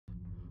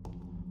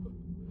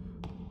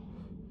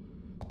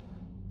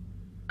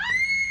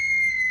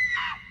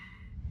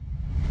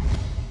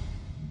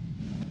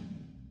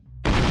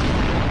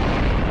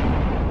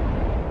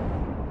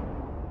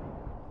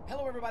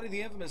everybody,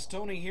 the infamous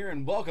Tony here,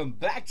 and welcome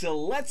back to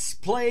Let's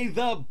Play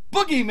the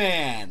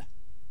Boogeyman!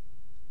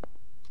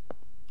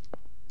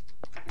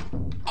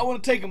 I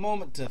want to take a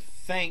moment to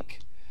thank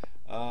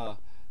a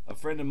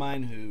friend of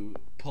mine who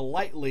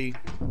politely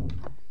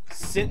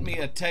sent me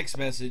a text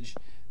message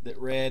that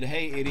read,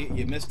 "Hey idiot,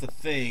 you missed a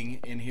thing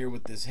in here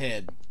with this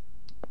head."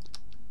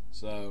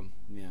 So,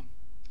 yeah.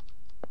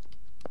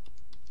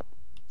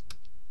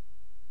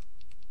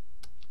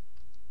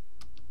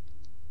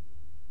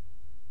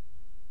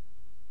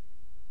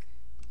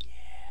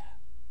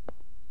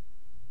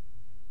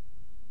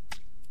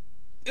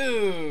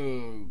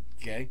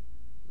 Okay.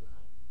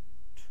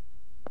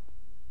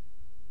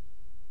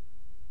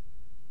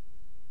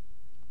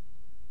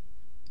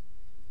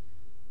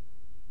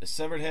 A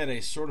severed head, a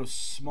sort of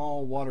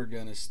small water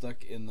gun is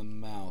stuck in the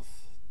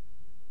mouth.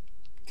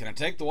 Can I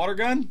take the water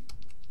gun?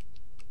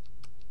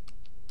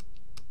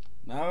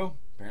 No?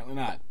 Apparently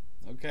not.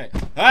 Okay.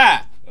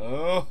 Ah!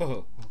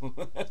 Oh!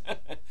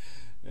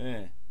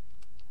 Yeah.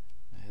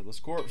 Headless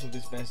corpse of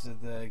this bastard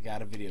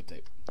got a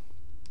videotape.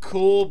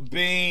 Cool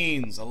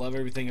beans. I love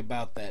everything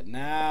about that.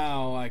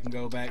 Now I can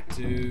go back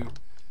to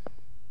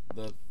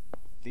the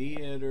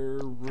theater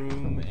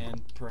room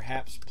and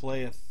perhaps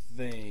play a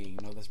thing.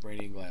 No, that's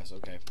Brady and Glass.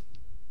 Okay.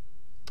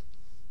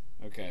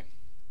 Okay.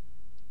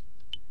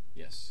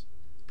 Yes.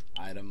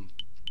 Item.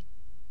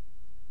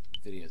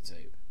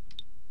 Videotape.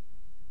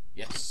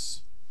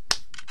 Yes.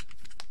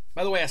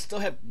 By the way, I still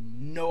have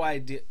no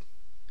idea.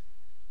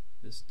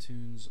 This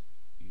tune's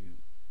you.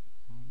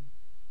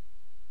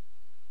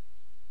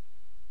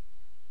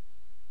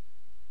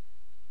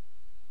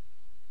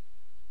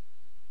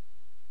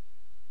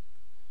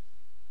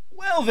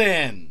 Well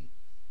then.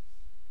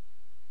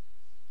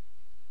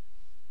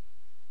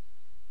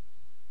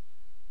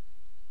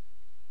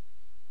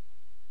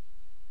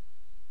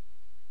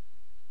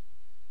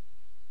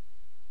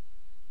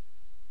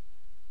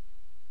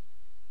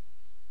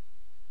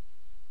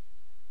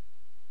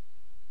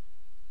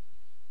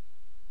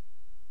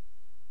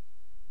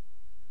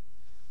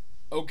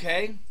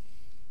 Okay.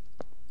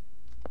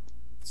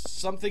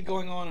 Something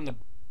going on in the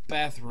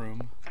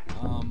bathroom.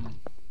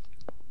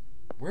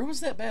 Where was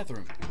that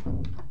bathroom?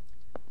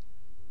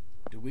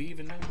 Do we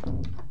even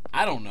know?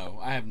 I don't know.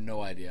 I have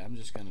no idea. I'm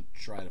just gonna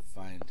try to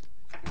find.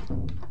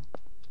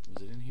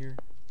 Was it in here?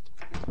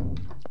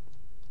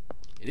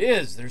 It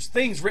is! There's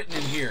things written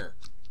in here.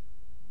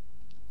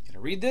 Can I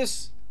read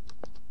this?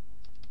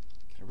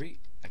 Can I read?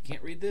 I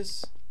can't read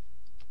this?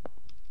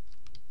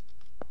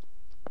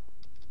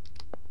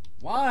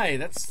 Why?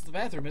 That's the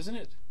bathroom, isn't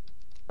it?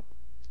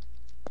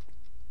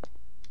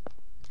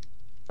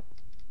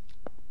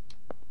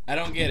 I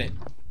don't get it.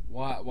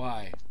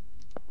 Why?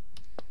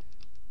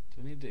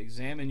 Do I need to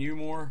examine you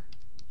more?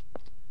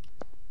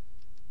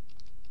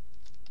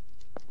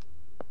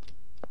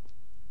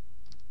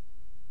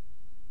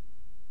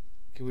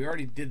 Okay, we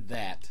already did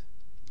that.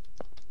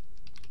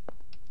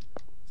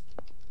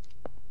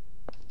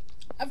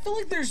 I feel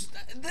like this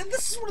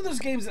is one of those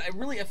games that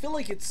I feel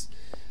like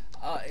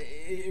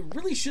it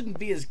really shouldn't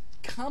be as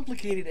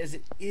complicated as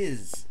it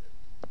is.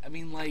 I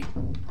mean, like,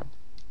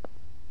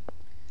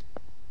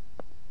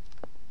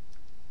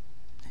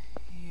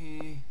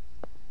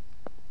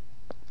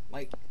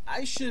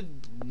 I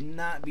should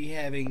not be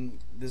having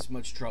this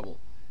much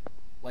trouble.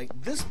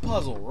 Like, this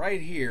puzzle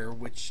right here,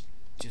 which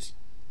just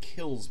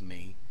kills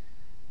me,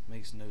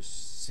 makes no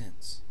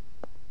sense.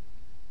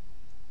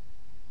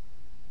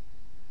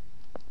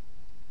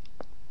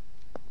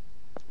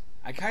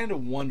 I kind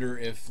of wonder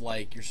if,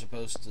 like, you're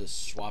supposed to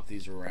swap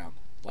these around.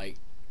 Like,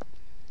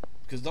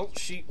 because don't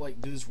sheep,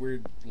 like, do this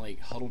weird, like,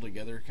 huddle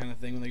together kind of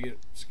thing when they get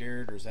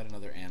scared? Or is that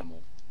another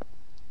animal?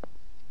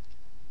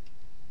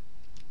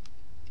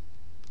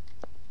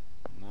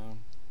 No.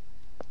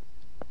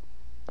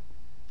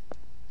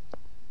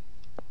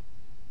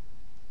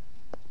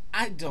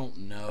 I don't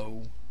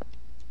know.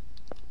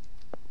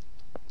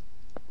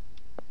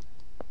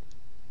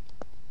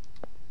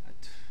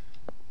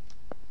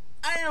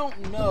 I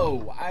don't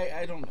know.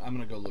 I don't. I'm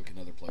gonna go look in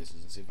other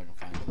places and see if I can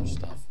find other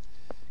stuff,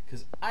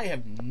 because I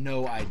have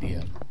no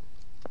idea.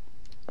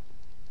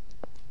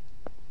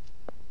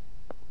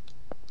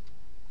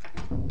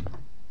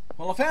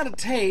 Well, I found a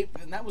tape,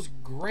 and that was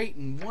great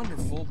and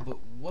wonderful. But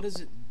what is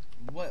it?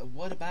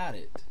 What about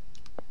it?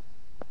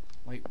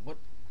 Like, what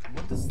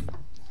does?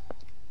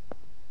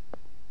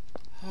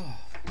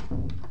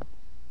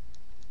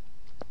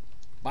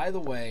 By the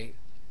way,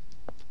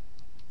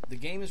 the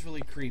game is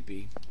really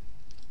creepy.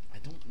 I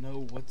don't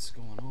know what's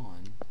going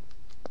on.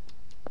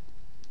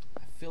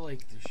 I feel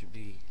like there should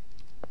be.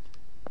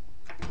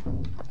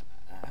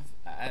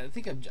 I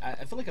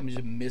feel like I'm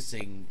just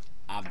missing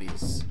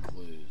obvious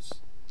clues.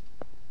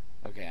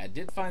 Okay, I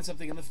did find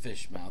something in the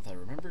fish mouth. I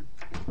remembered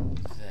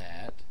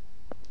that.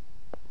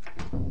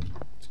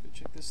 Let's go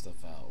check this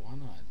stuff out. Why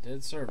not?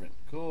 Dead servant.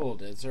 Cool,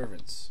 dead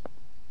servants.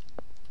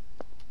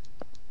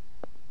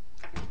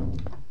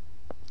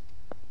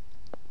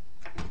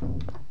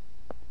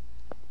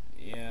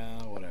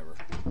 Yeah, whatever.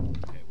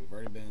 Okay, we've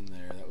already been in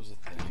there. That was a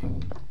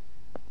thing.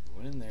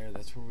 We went in there.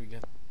 That's where we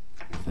got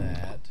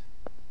that.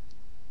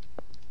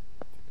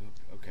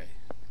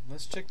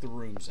 let's check the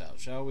rooms out,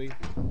 shall we?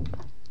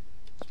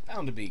 There's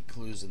bound to be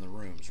clues in the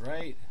rooms,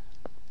 right?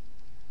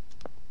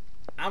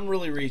 I'm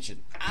really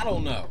reaching. I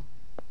don't know.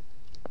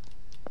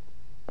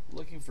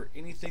 Looking for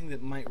anything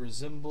that might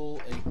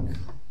resemble a...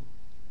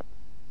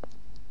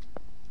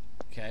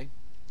 Okay.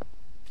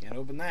 Can't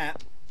open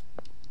that.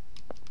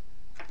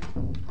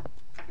 You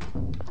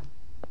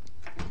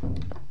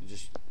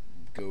just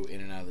go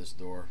in and out of this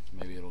door.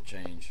 Maybe it'll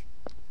change.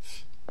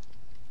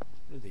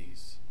 What are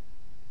these?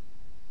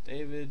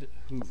 David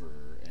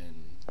Hoover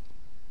and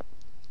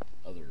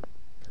other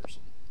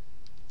person.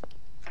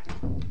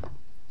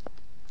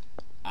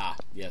 Ah,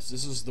 yes,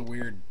 this is the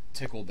weird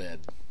tickle bed.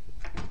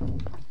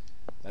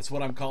 That's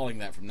what I'm calling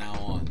that from now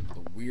on.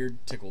 The weird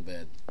tickle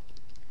bed.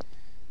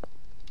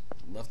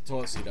 Left the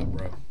toilet seat up,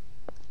 bro.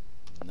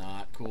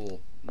 Not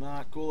cool.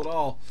 Not cool at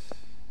all.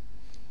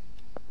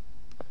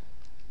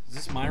 Is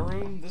this my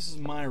room? This is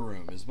my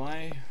room. Is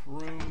my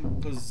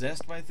room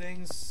possessed by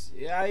things?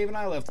 Yeah, even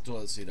I left the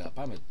toilet seat up.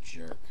 I'm a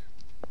jerk.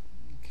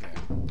 Okay.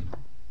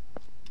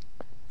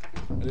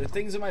 Are there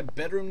things in my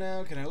bedroom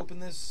now? Can I open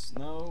this?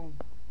 No.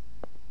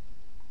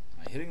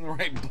 Am I hitting the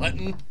right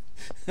button?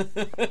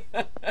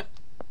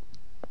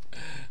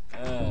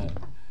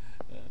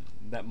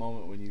 That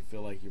moment when you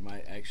feel like you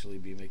might actually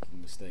be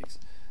making mistakes.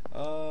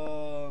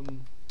 But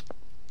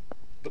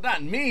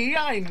not me.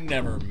 I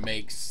never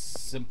make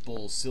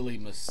simple, silly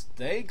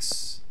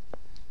mistakes.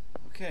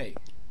 Okay.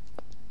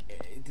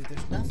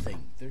 There's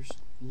nothing. There's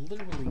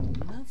literally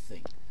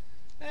nothing.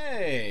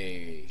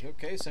 Hey.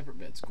 Okay, separate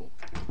beds. Cool.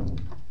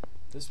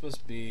 This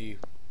must be...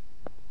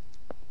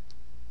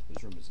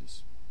 Whose room is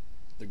this?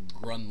 The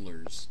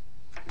Grundlers.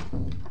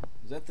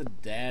 Is that the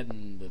dad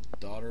and the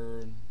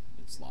daughter?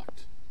 It's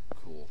locked.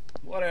 Cool.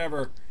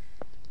 Whatever.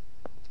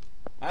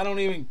 I don't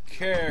even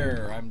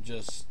care. I'm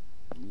just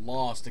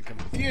lost and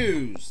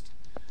confused.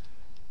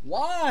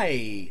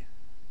 Why?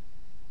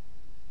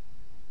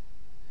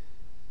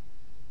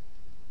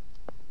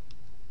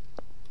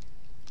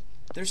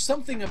 There's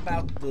something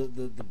about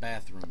the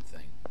bathroom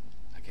thing.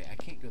 Okay, I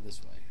can't go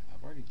this way.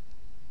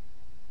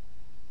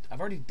 I've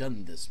already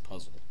done this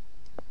puzzle.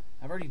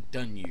 I've already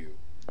done you.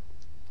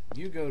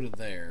 You go to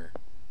there.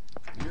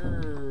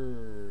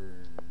 You're...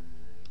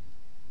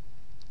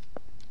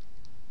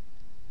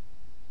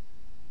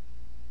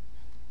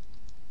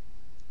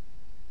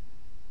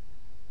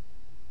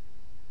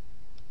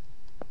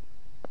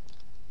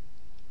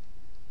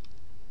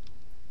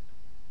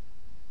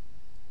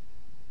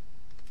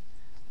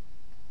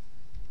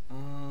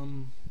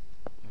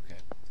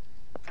 Okay.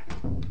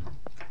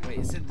 Wait,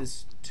 it said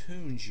this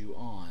tunes you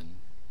on.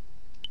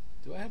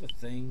 Do I have a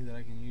thing that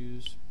I can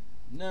use?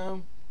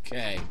 No?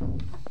 Okay.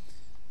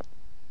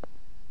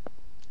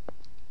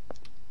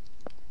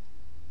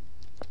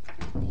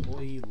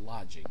 Employee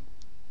lodging.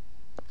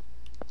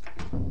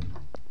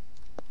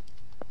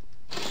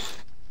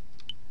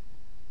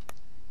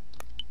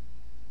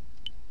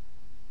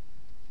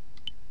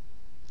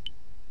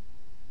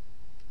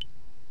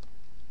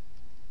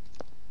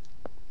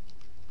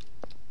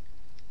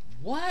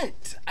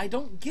 What? I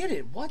don't get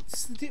it.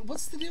 What's the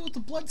deal with the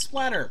blood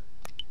splatter?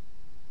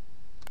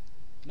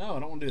 No, I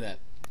don't want to do that.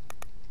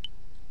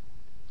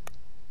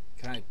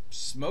 Can I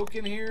smoke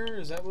in here?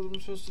 Is that what I'm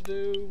supposed to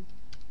do?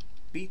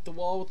 Beat the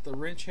wall with the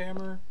wrench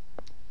hammer?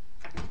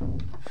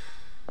 Do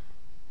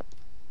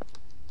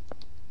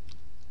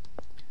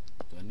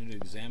I need to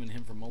examine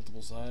him from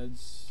multiple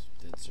sides?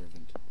 Dead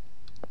servant.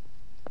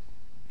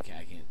 Okay,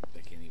 I can't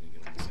even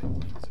get on the same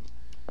plane as him.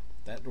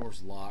 That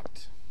door's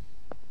locked.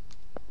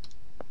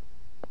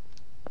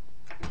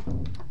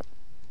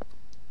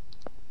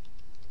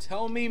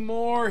 Tell me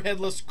more,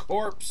 headless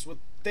corpse with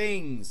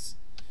things.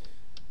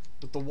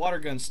 With the water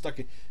gun stuck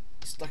in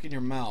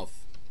your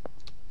mouth.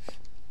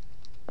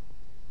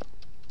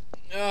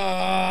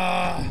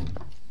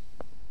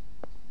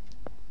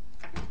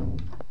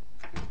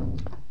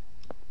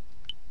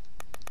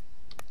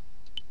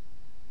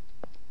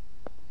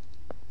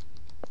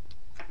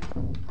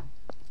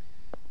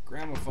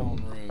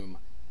 Gramophone room.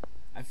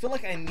 I feel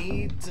like I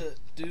need to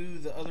do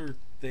the other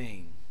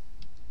thing.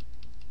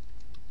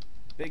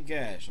 Big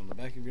gash on the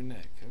back of your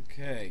neck.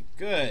 Okay,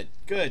 good,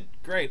 good,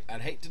 great.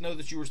 I'd hate to know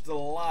that you were still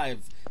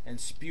alive and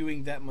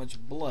spewing that much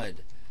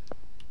blood.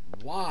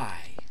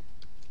 Why?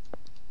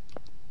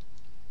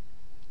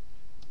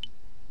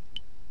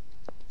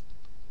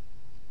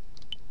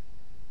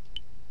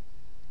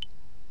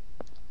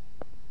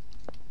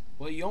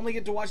 Well, you only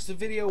get to watch the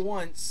video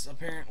once,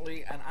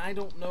 apparently, and I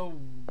don't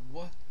know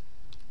what...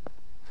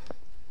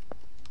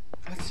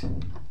 What?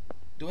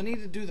 Do I need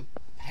to do the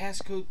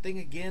passcode thing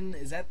again?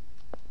 Is that...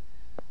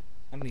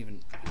 I don't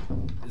even...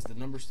 Is the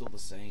number still the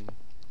same?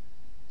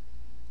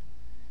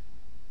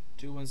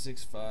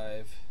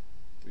 2165-3704.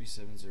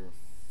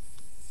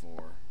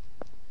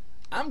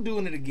 I'm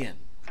doing it again.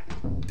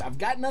 I've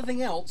got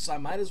nothing else. I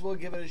might as well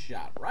give it a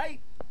shot,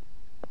 right?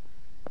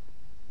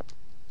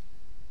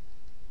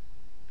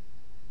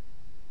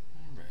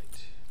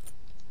 Alright.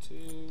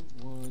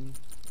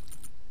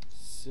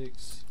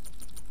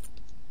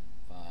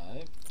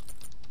 2165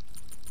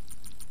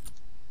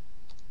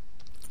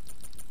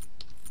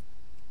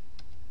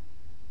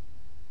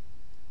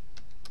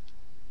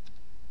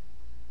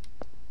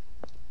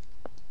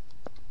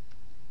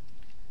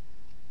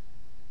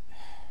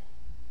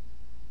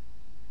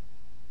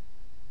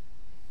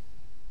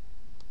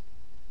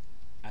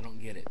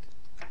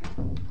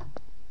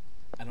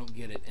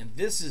 get it, and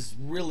this is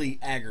really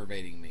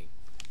aggravating me.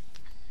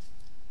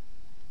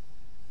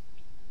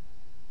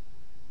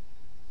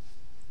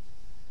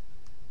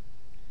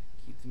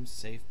 Keep them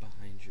safe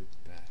behind your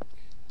back.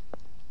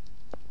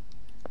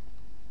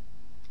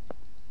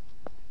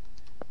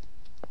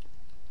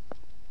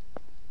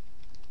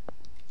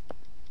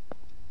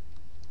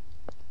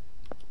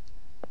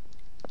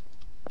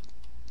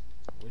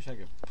 I wish I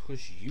could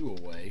push you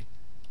away.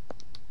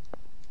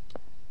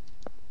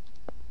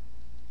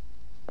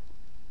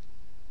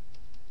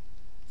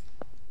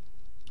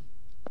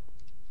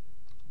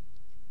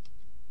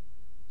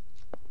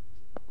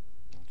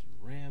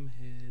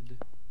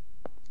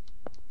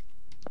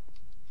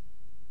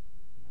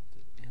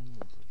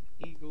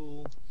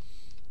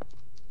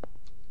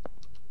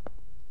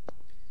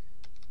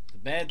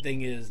 Bad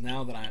thing is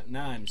now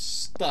I'm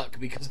stuck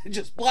because I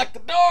just blocked the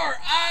door.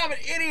 I'm an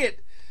idiot.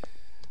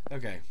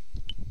 Okay.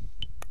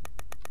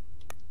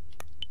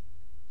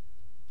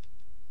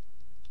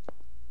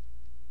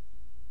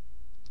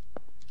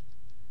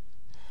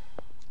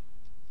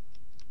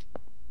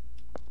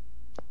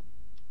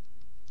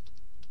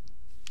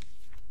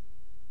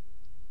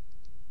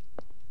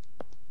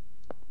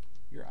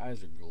 Your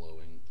eyes are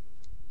glowing.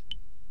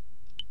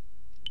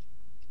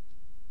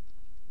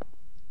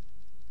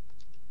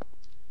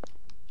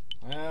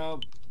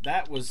 Well,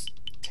 that was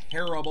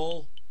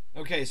terrible.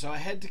 Okay, so I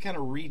had to kind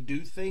of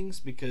redo things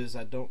because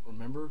I don't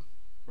remember.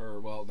 Or,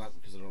 well, not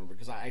because I don't remember,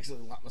 because I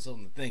accidentally locked myself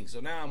in the thing.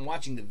 So now I'm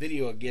watching the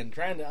video again,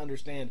 trying to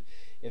understand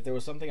if there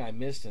was something I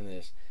missed in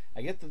this.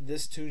 I get the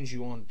 "this tunes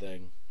you on"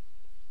 thing.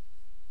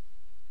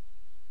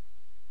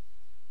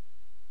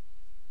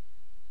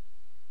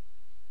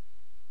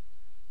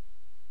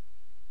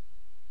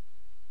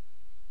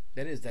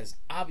 That is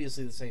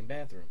obviously the same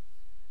bathroom.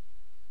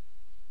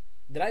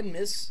 Did I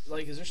miss,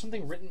 like, is there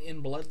something written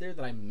in blood there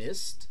that I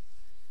missed?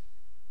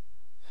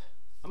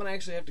 I'm going to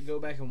actually have to go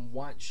back and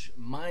watch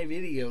my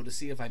video to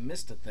see if I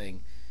missed a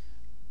thing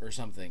or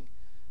something.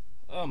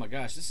 Oh my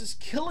gosh, this is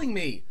killing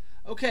me.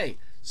 Okay,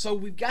 so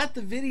we've got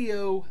the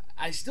video.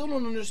 I still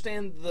don't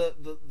understand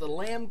the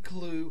lamb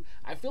clue.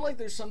 I feel like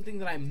there's something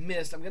that I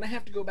missed. I'm going to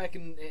have to go back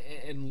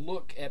and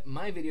look at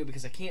my video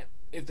because I can't,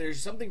 if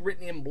there's something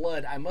written in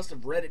blood, I must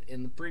have read it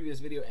in the previous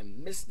video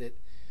and missed it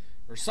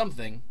or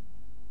something.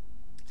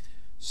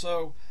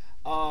 So,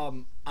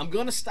 I'm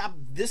going to stop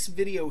this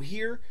video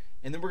here,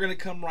 and then we're going to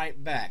come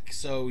right back.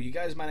 So, you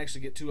guys might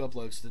actually get 2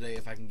 uploads today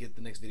if I can get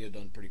the next video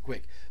done pretty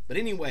quick. But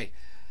anyway,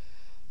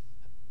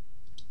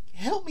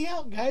 help me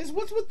out, guys.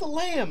 What's with the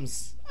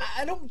lambs?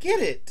 I don't get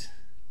it.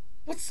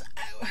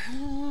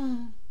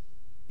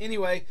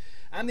 Anyway,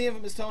 I'm the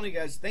infamous Tony,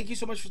 guys. Thank you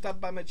so much for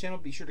stopping by my channel.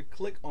 Be sure to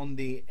click on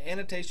the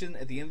annotation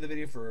at the end of the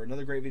video for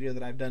another great video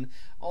that I've done.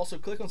 Also,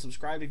 click on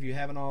subscribe if you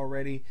haven't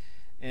already.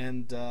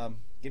 And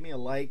give me a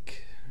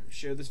like,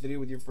 share this video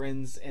with your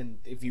friends, and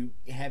if you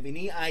have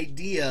any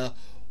idea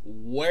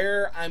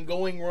where I'm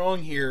going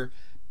wrong here,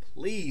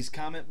 please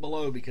comment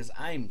below because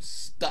I'm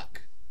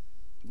stuck.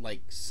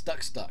 Like,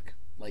 stuck.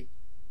 Like,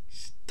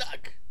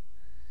 stuck.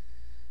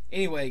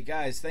 Anyway,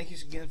 guys, thank you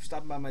again for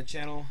stopping by my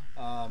channel.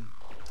 I'll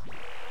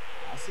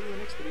see you in the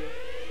next video.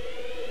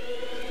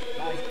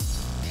 Bye.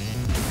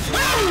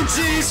 Oh,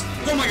 jeez!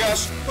 Oh my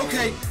gosh.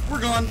 Okay, we're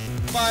gone.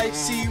 Bye.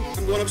 See you.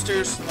 I'm going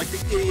upstairs like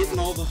the idiot and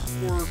all the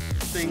horror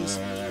things.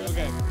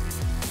 Okay.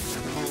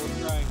 We're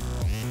trying.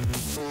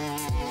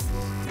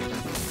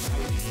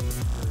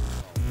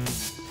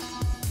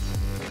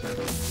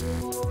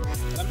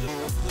 I'm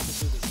just flipping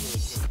through this really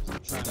quick. I'm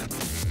trying to.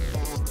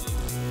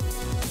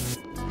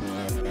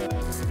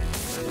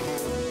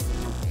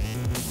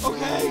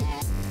 Okay.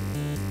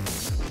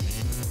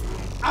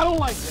 I don't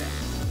like that.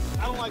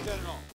 I don't like that at all.